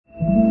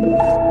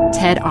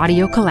TED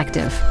Audio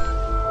Collective.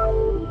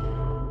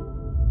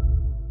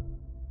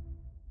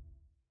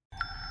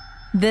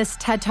 This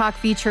TED Talk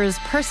features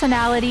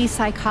personality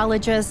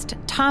psychologist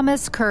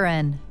Thomas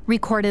Curran,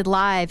 recorded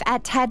live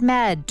at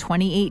TEDMed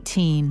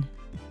 2018.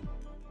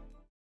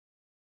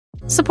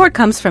 Support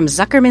comes from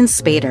Zuckerman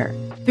Spader.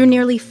 Through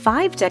nearly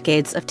 5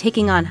 decades of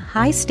taking on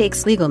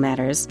high-stakes legal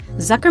matters,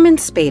 Zuckerman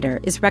Spader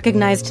is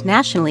recognized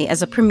nationally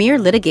as a premier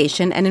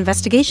litigation and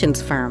investigations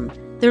firm.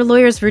 Their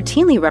lawyers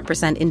routinely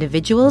represent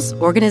individuals,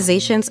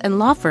 organizations, and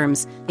law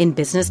firms in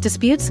business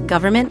disputes,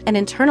 government and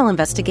internal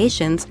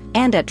investigations,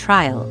 and at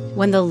trial,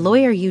 when the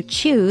lawyer you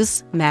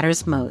choose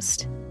matters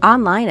most.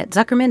 Online at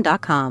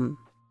Zuckerman.com.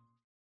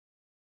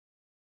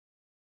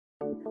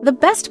 The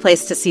best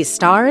place to see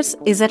stars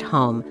is at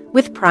home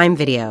with Prime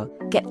Video.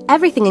 Get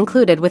everything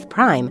included with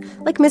Prime,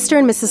 like Mr.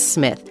 and Mrs.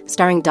 Smith,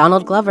 starring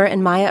Donald Glover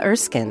and Maya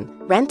Erskine.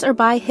 Rent or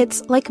buy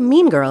hits like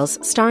Mean Girls,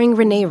 starring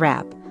Renee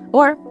Rapp.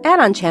 Or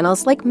add-on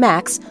channels like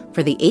Max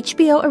for the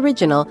HBO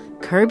original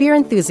Curb Your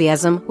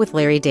Enthusiasm with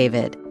Larry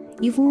David.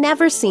 You've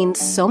never seen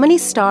so many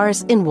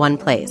stars in one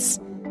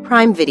place.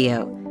 Prime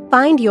Video.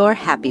 Find your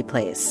happy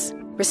place.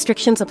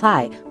 Restrictions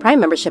apply. Prime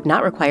membership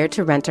not required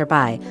to rent or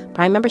buy.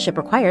 Prime membership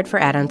required for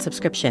add-on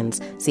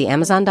subscriptions. See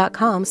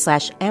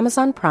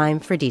Amazon.com/Amazon Prime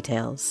for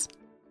details.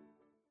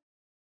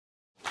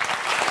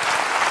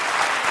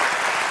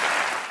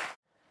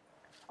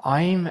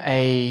 I'm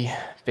a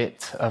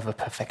bit of a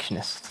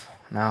perfectionist.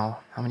 Now,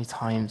 how many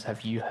times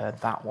have you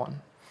heard that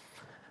one?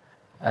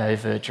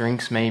 Over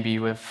drinks, maybe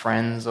with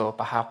friends, or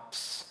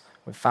perhaps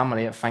with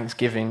family at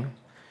Thanksgiving.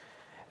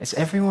 It's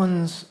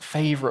everyone's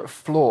favorite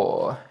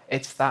flaw.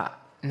 It's that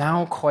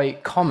now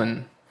quite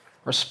common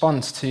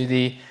response to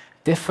the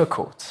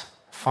difficult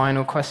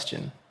final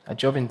question at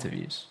job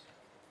interviews.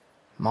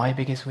 My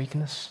biggest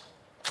weakness?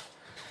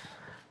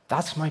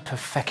 That's my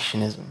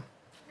perfectionism.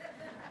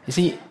 You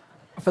see,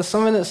 for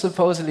something that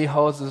supposedly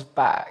holds us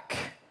back,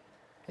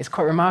 it's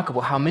quite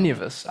remarkable how many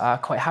of us are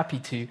quite happy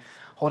to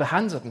hold our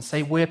hands up and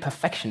say we're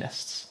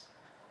perfectionists.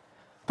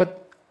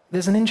 But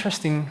there's an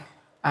interesting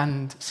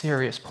and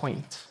serious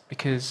point,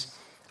 because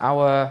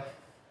our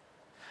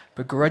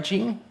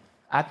begrudging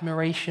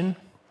admiration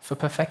for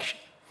perfection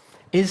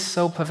is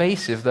so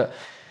pervasive that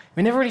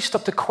we never really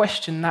stop to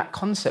question that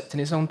concept in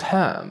its own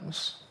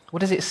terms. What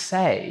does it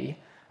say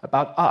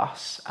about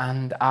us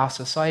and our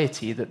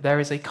society that there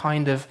is a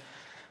kind of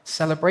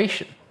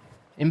celebration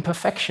in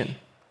perfection?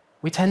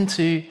 We tend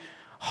to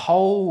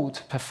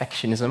hold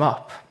perfectionism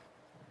up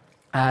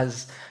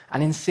as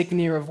an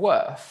insignia of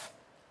worth,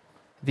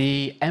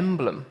 the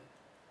emblem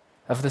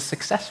of the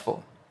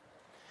successful.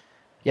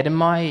 Yet in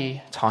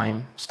my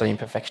time studying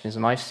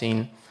perfectionism, I've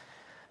seen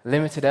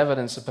limited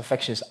evidence that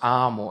perfectionists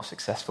are more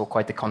successful,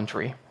 quite the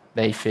contrary.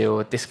 They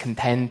feel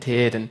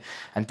discontented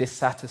and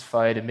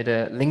dissatisfied amid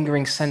a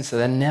lingering sense that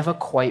they're never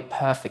quite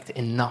perfect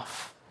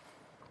enough.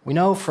 We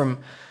know from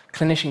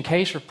clinician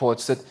case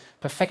reports that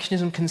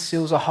perfectionism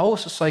conceals a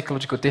host of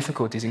psychological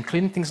difficulties,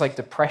 including things like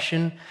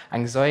depression,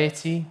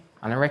 anxiety,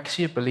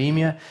 anorexia,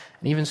 bulimia,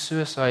 and even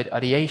suicide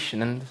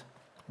ideation. And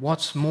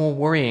what's more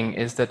worrying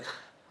is that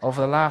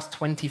over the last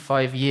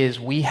 25 years,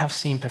 we have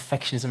seen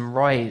perfectionism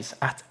rise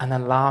at an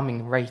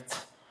alarming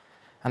rate.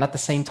 And at the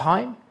same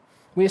time,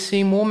 we are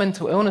seeing more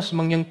mental illness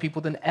among young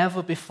people than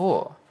ever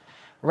before.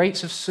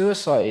 Rates of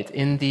suicide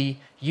in the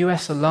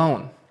US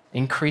alone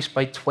increased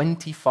by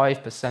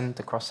 25%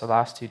 across the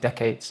last 2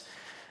 decades.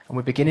 And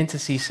we're beginning to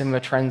see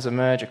similar trends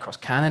emerge across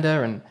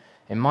Canada and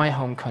in my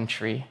home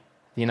country,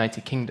 the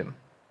United Kingdom.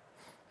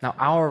 Now,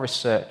 our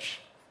research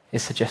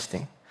is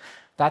suggesting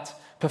that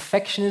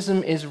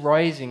perfectionism is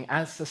rising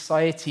as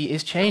society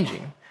is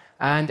changing.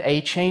 And a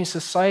changed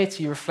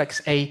society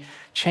reflects a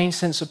changed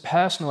sense of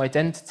personal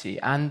identity,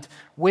 and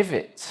with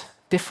it,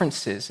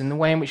 differences in the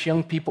way in which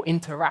young people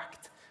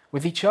interact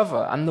with each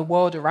other and the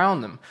world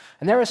around them.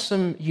 And there are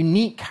some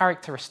unique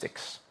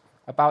characteristics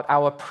about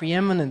our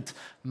preeminent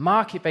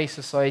market-based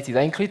society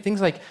that include things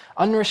like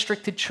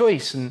unrestricted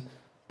choice and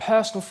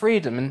personal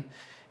freedom. And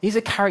these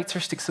are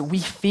characteristics that we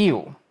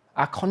feel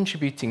are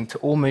contributing to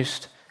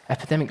almost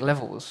epidemic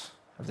levels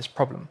of this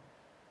problem.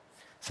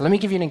 So let me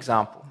give you an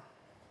example.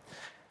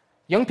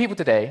 Young people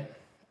today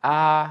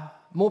are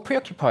more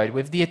preoccupied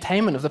with the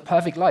attainment of the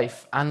perfect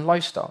life and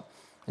lifestyle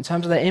in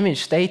terms of their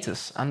image,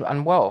 status,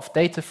 and wealth.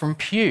 Data from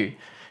Pew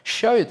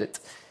show that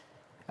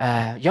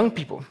young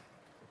people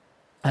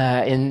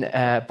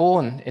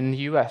born in the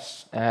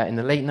US in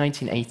the late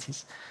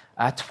 1980s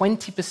are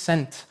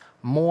 20%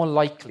 more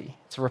likely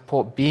to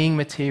report being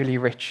materially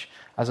rich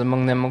as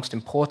among their most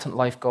important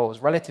life goals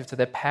relative to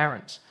their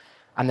parents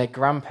and their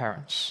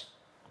grandparents.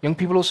 Young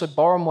people also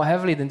borrow more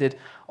heavily than did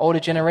older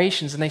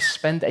generations, and they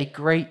spend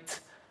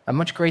a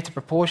much greater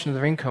proportion of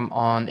their income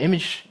on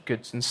image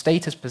goods and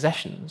status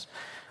possessions.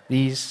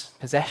 These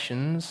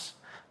possessions,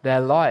 their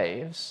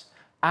lives,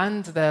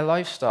 and their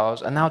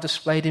lifestyles are now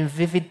displayed in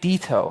vivid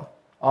detail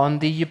on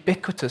the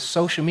ubiquitous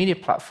social media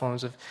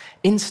platforms of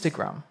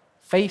Instagram,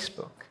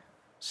 Facebook,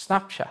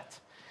 Snapchat.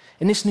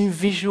 In this new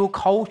visual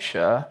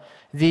culture,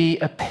 the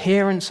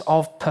appearance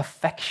of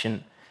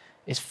perfection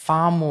is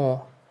far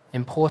more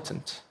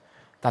important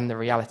than the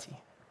reality.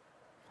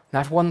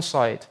 Now, if one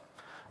side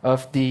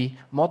of the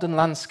modern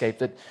landscape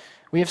that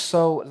we have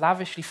so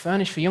lavishly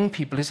furnished for young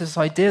people is this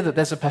idea that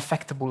there's a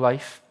perfectible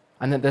life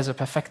and that there's a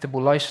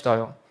perfectible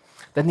lifestyle,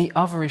 then the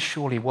other is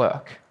surely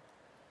work.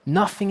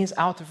 Nothing is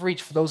out of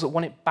reach for those that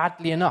want it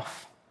badly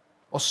enough,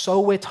 or so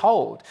we're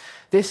told.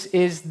 This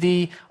is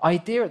the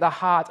idea at the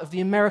heart of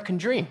the American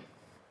dream.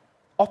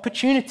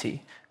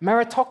 Opportunity,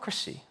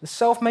 meritocracy, the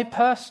self-made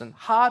person,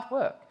 hard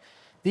work.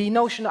 The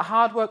notion that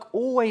hard work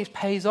always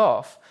pays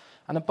off,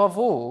 and above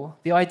all,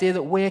 the idea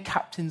that we're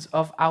captains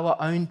of our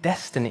own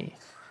destiny.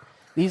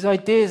 These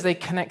ideas, they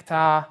connect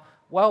our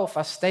wealth,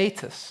 our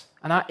status,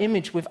 and our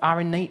image with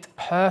our innate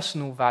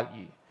personal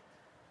value.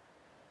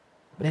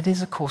 But it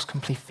is, of course,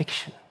 complete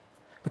fiction.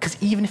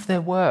 Because even if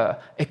there were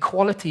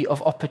equality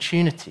of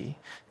opportunity,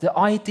 the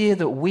idea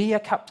that we are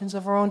captains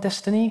of our own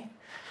destiny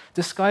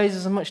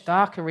disguises a much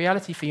darker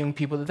reality for young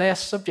people, that they are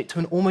subject to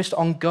an almost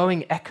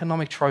ongoing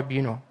economic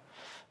tribunal.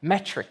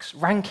 Metrics,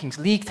 rankings,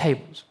 league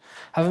tables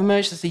have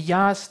emerged as the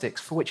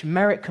yardsticks for which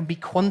merit can be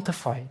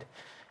quantified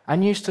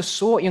and used to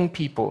sort young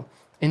people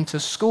into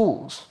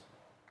schools,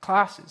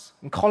 classes,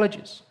 and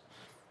colleges.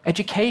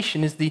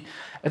 Education is the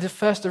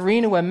first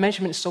arena where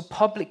measurement is so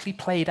publicly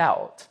played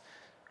out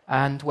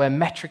and where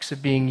metrics are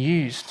being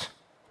used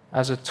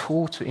as a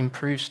tool to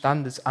improve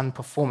standards and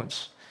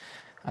performance.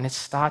 And it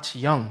starts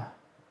young.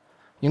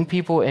 Young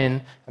people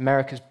in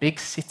America's big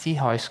city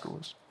high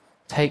schools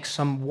take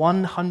some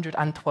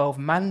 112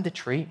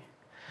 mandatory,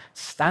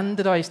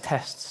 standardized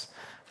tests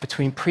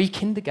between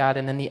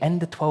pre-kindergarten and the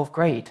end of 12th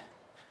grade.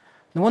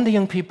 No wonder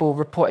young people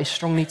report a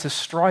strong need to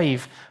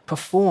strive,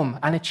 perform,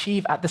 and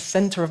achieve at the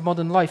center of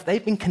modern life.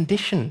 They've been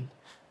conditioned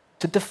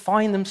to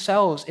define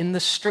themselves in the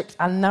strict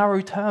and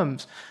narrow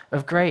terms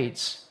of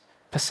grades,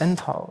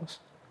 percentiles,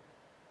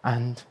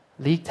 and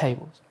league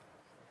tables.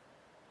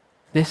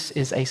 This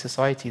is a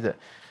society that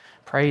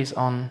preys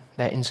on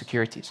their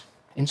insecurities.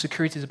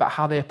 Insecurities about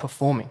how they are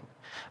performing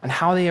and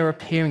how they are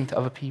appearing to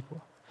other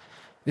people.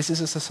 This is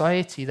a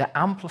society that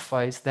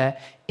amplifies their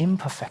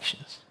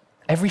imperfections.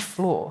 Every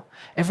flaw,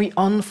 every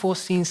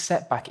unforeseen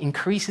setback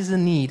increases the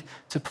need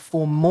to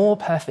perform more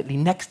perfectly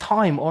next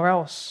time, or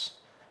else,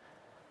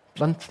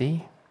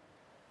 bluntly,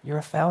 you're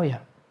a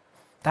failure.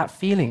 That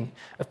feeling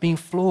of being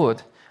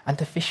flawed and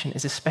deficient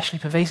is especially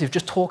pervasive.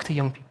 Just talk to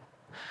young people.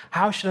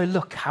 How should I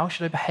look? How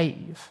should I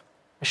behave?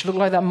 I should look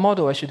like that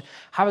model. I should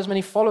have as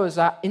many followers as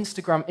that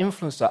Instagram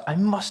influencer. I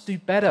must do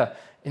better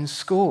in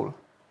school.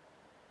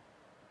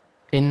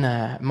 In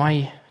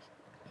my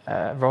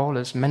role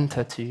as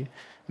mentor to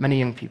many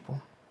young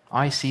people,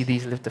 I see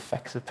these lived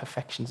effects of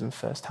perfectionism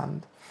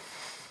firsthand.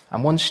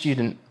 And one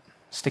student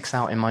sticks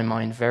out in my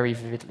mind very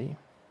vividly.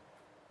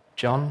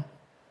 John,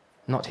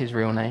 not his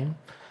real name,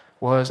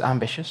 was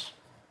ambitious,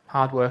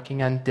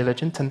 hardworking, and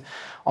diligent. And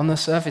on the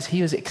surface,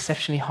 he was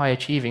exceptionally high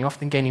achieving,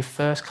 often gaining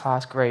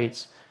first-class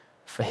grades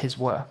for his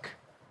work.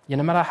 Yet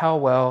no matter how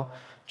well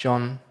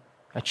John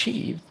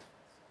achieved,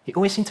 he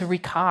always seemed to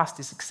recast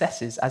his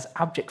successes as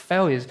abject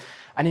failures.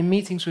 And in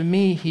meetings with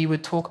me, he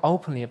would talk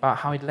openly about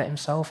how he'd let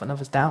himself and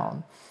others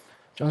down.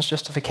 John's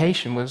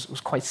justification was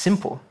quite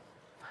simple.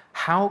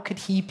 How could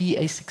he be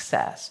a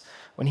success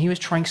when he was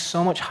trying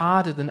so much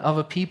harder than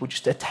other people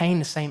just to attain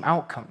the same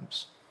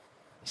outcomes?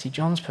 You see,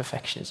 John's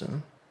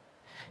perfectionism,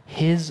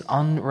 his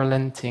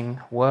unrelenting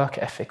work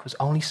ethic, was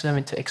only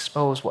serving to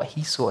expose what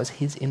he saw as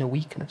his inner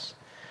weakness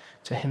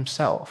to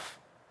himself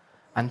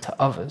and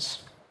to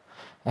others.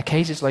 Now,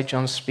 cases like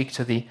John's speak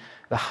to the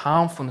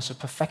harmfulness of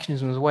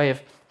perfectionism as a way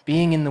of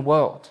being in the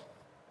world.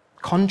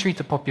 Contrary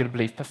to popular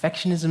belief,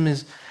 perfectionism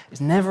is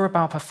never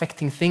about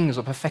perfecting things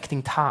or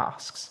perfecting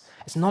tasks.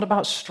 It's not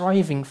about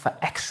striving for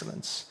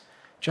excellence.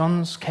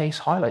 John's case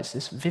highlights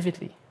this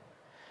vividly.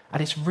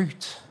 At its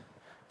root,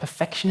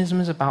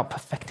 perfectionism is about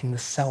perfecting the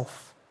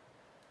self,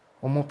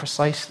 or more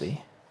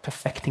precisely,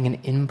 perfecting an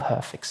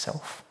imperfect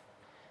self.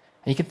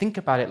 And you can think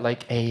about it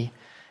like a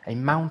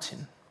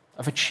mountain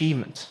of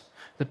achievement.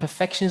 The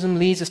perfectionism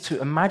leads us to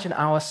imagine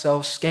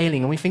ourselves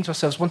scaling, and we think to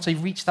ourselves, once I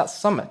reach that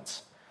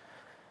summit,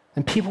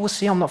 then people will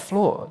see I'm not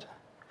flawed,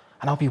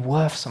 and I'll be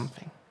worth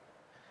something.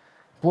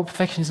 But what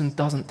perfectionism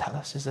doesn't tell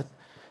us is that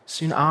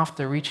soon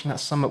after reaching that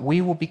summit, we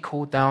will be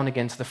called down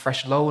again to the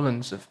fresh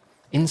lowlands of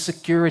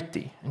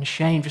insecurity and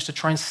shame, just to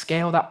try and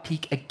scale that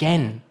peak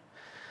again.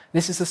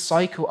 This is a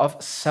cycle of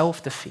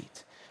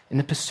self-defeat in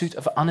the pursuit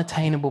of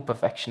unattainable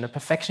perfection. The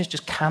perfectionist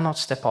just cannot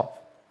step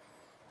up,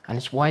 and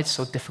it's why it's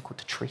so difficult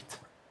to treat.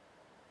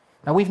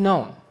 Now, we've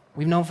known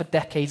for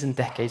decades and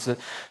decades that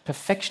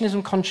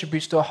perfectionism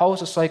contributes to a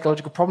host of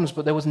psychological problems,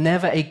 but there was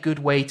never a good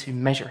way to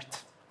measure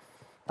it.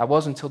 That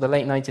was until the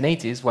late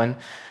 1980s when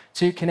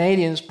two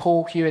Canadians,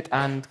 Paul Hewitt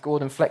and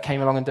Gordon Fleck,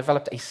 came along and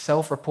developed a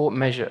self-report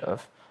measure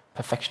of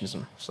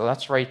perfectionism. So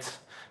that's right,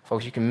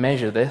 folks, you can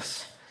measure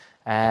this.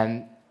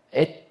 And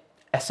it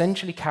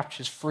essentially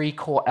captures three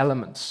core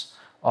elements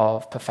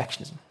of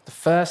perfectionism. The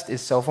first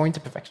is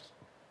self-oriented perfectionism.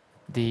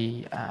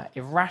 The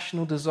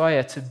irrational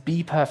desire to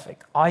be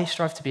perfect. I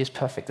strive to be as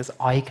perfect as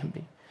I can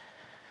be.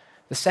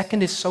 The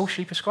second is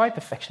socially prescribed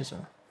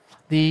perfectionism.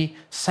 The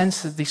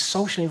sense that the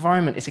social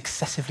environment is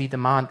excessively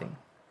demanding.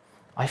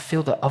 I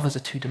feel that others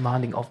are too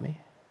demanding of me.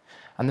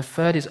 And the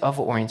third is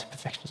other-oriented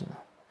perfectionism.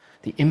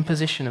 The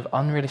imposition of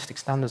unrealistic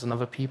standards on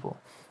other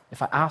people.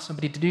 If I ask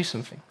somebody to do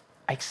something,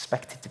 I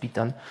expect it to be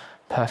done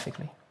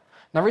perfectly.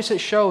 Now, research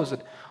shows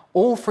that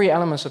all three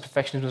elements of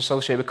perfectionism are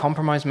associated with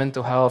compromised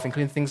mental health,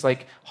 including things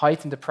like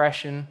heightened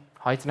depression,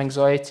 heightened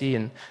anxiety,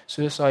 and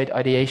suicide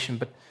ideation.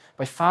 But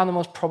by far the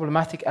most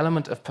problematic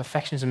element of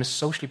perfectionism is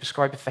socially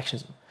prescribed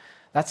perfectionism.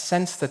 That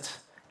sense that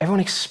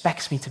everyone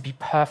expects me to be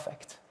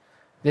perfect.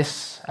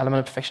 This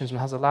element of perfectionism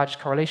has the largest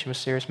correlation with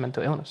serious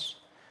mental illness.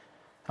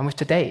 And with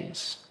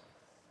today's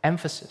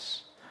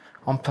emphasis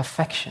on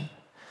perfection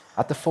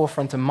at the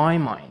forefront of my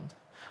mind,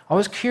 I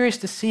was curious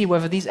to see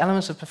whether these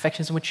elements of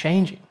perfectionism were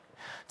changing.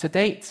 To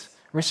date,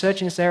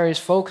 research in this area is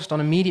focused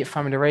on immediate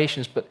family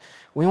relations, but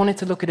we wanted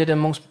to look at it at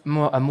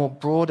a more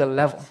broader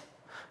level.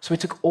 So we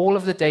took all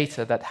of the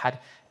data that had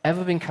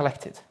ever been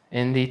collected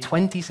in the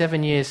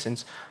 27 years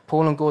since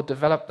Paul and Gord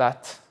developed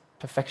that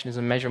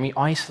perfectionism measure, and we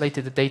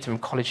isolated the data from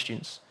college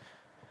students.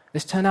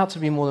 This turned out to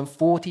be more than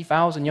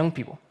 40,000 young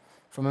people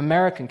from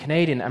American,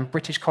 Canadian, and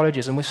British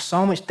colleges, and with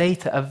so much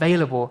data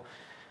available,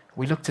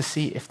 we looked to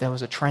see if there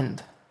was a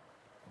trend.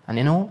 And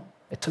in all,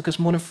 it took us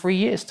more than 3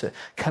 years to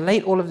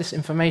collate all of this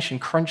information,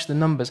 crunch the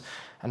numbers,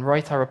 and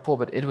write our report,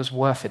 but it was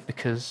worth it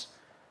because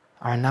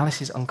our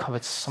analysis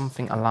uncovered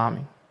something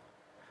alarming.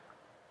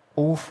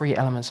 All three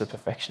elements of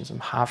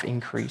perfectionism have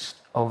increased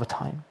over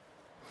time.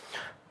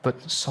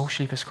 But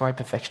socially prescribed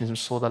perfectionism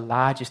saw the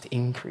largest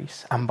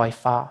increase, and by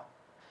far.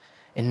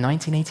 In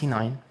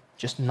 1989,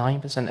 just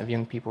 9% of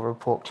young people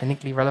report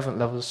clinically relevant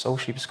levels of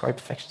socially prescribed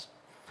perfectionism.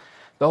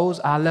 Those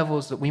are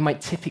levels that we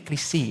might typically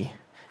see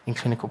in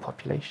clinical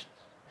populations.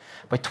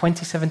 By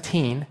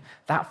 2017,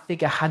 that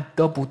figure had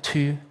doubled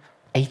to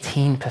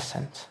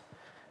 18%.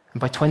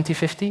 And by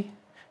 2050,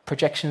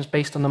 projections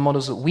based on the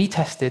models that we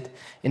tested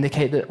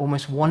indicate that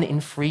almost 1 in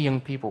 3 young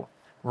people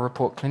will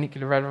report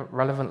clinically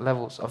relevant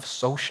levels of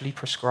socially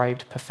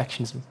prescribed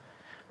perfectionism.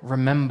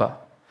 Remember,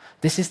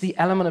 this is the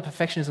element of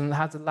perfectionism that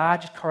has the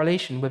largest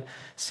correlation with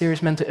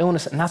serious mental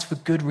illness, and that's for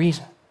good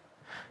reason.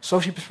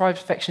 Socially prescribed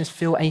perfectionists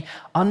feel an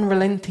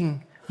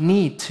unrelenting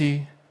need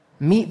to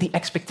meet the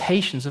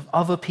expectations of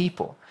other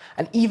people.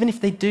 And even if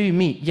they do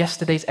meet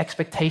yesterday's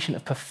expectation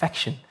of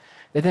perfection,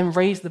 they then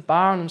raise the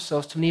bar on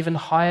themselves to an even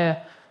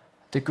higher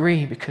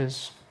degree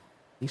because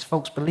these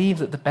folks believe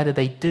that the better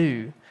they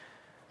do,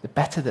 the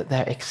better that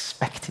they're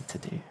expected to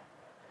do.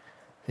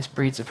 This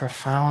breeds a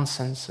profound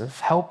sense of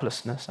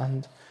helplessness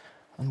and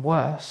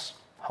worse,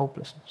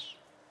 hopelessness.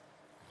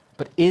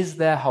 But is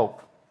there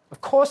hope? Of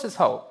course there's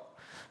hope.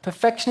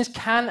 Perfectionists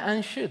can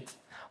and should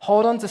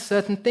hold on to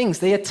certain things.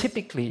 They are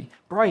typically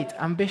bright,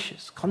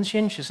 ambitious,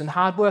 conscientious, and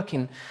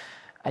hardworking.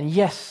 And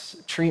yes,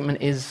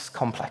 treatment is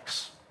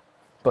complex.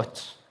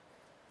 But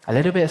a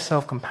little bit of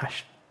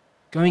self-compassion,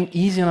 going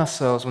easy on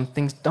ourselves when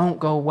things don't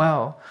go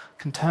well,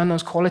 can turn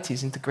those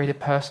qualities into greater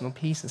personal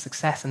peace and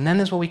success. And then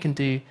there's what we can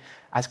do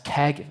as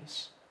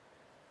caregivers.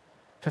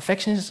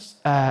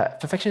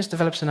 Perfectionism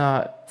develops in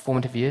our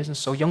formative years, and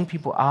so young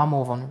people are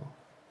more vulnerable.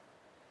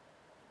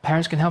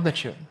 Parents can help their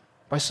children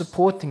by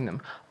supporting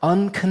them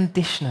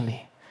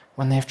unconditionally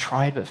when they have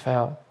tried but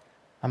failed.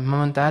 And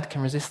mum and dad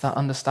can resist that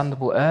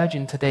understandable urge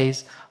in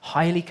today's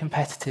highly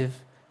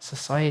competitive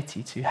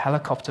society to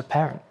helicopter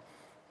parent.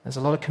 There's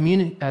a lot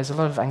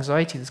of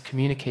anxiety that's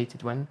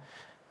communicated when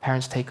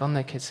parents take on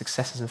their kids'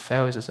 successes and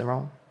failures as their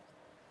own.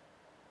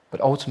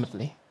 But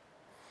ultimately,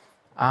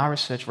 our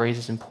research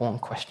raises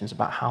important questions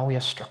about how we are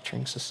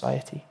structuring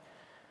society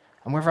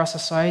and whether our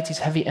society's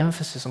heavy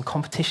emphasis on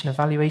competition,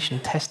 evaluation,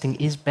 and testing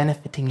is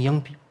benefiting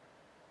young people.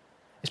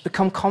 It's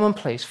become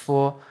commonplace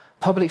for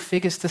public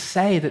figures to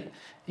say that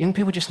young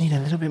people just need a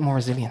little bit more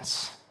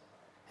resilience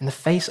in the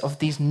face of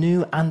these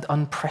new and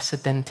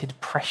unprecedented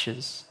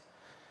pressures.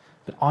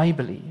 But I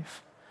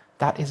believe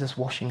that is us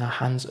washing our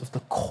hands of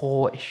the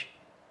core issue,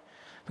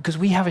 because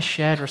we have a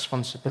shared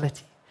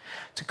responsibility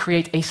to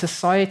create a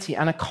society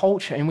and a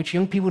culture in which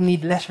young people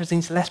need less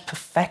resilience, less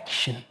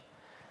perfection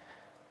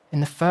in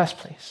the first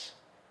place.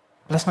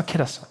 But let's not kid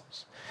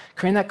ourselves.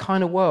 Creating that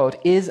kind of world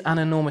is an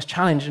enormous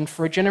challenge, and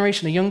for a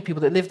generation of young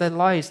people that live their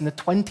lives in the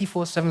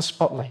 24/7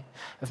 spotlight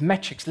of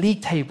metrics,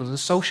 league tables, and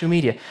social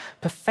media,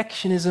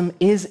 perfectionism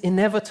is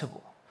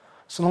inevitable,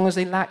 so long as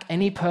they lack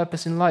any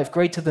purpose in life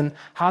greater than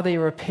how they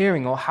are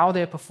appearing or how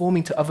they are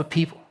performing to other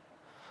people.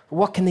 But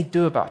what can they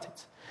do about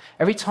it?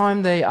 Every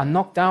time they are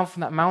knocked down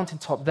from that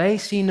mountaintop, they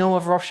see no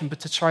other option but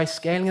to try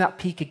scaling that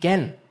peak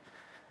again.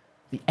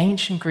 The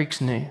ancient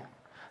Greeks knew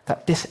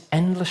that this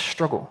endless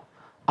struggle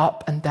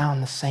up and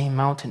down the same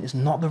mountain is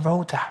not the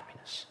road to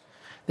happiness.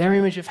 Their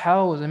image of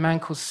hell was a man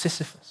called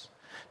Sisyphus,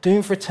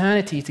 doomed for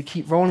eternity to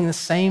keep rolling the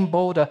same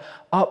boulder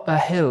up a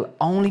hill,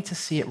 only to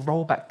see it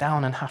roll back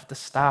down and have to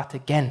start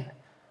again.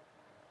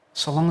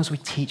 So long as we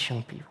teach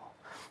young people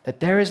that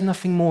there is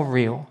nothing more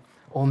real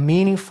or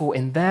meaningful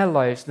in their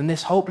lives than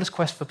this hopeless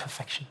quest for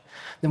perfection,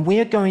 then we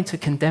are going to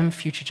condemn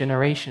future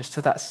generations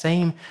to that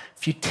same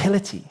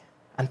futility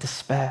and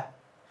despair,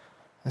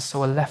 and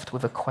so are left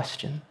with a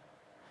question.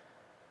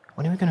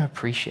 When are we going to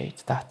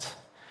appreciate that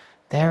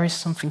there is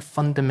something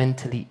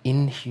fundamentally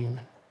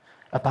inhuman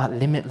about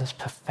limitless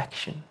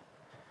perfection?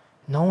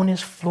 No one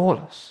is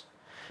flawless.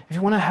 If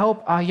you want to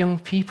help our young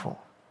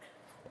people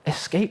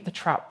escape the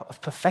trap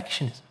of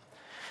perfectionism,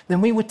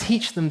 then we would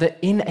teach them that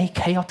in a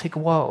chaotic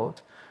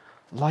world,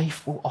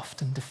 life will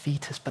often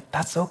defeat us, but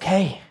that's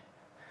okay.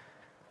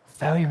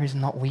 Failure is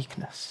not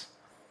weakness.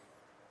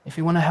 If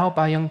we want to help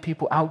our young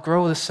people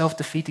outgrow the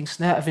self-defeating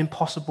snare of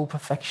impossible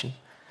perfection,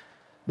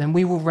 then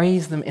we will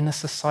raise them in a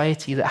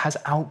society that has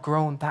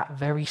outgrown that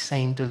very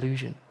same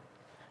delusion.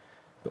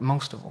 But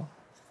most of all,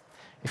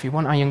 if we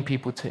want our young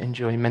people to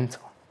enjoy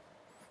mental,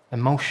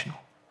 emotional,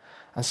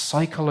 and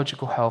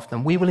psychological health,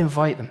 then we will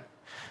invite them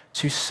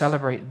to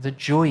celebrate the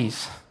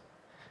joys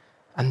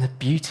and the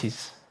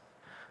beauties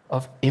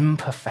of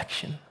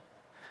imperfection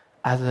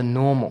as a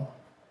normal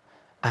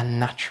and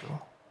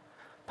natural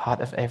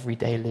part of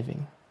everyday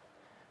living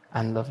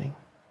and loving.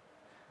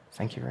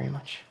 Thank you very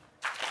much.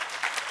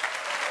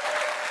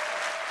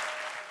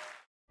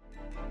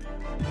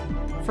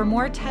 For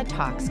more TED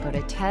Talks, go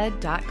to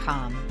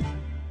TED.com.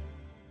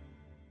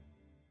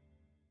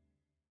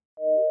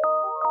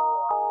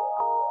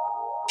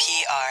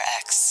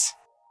 PRX.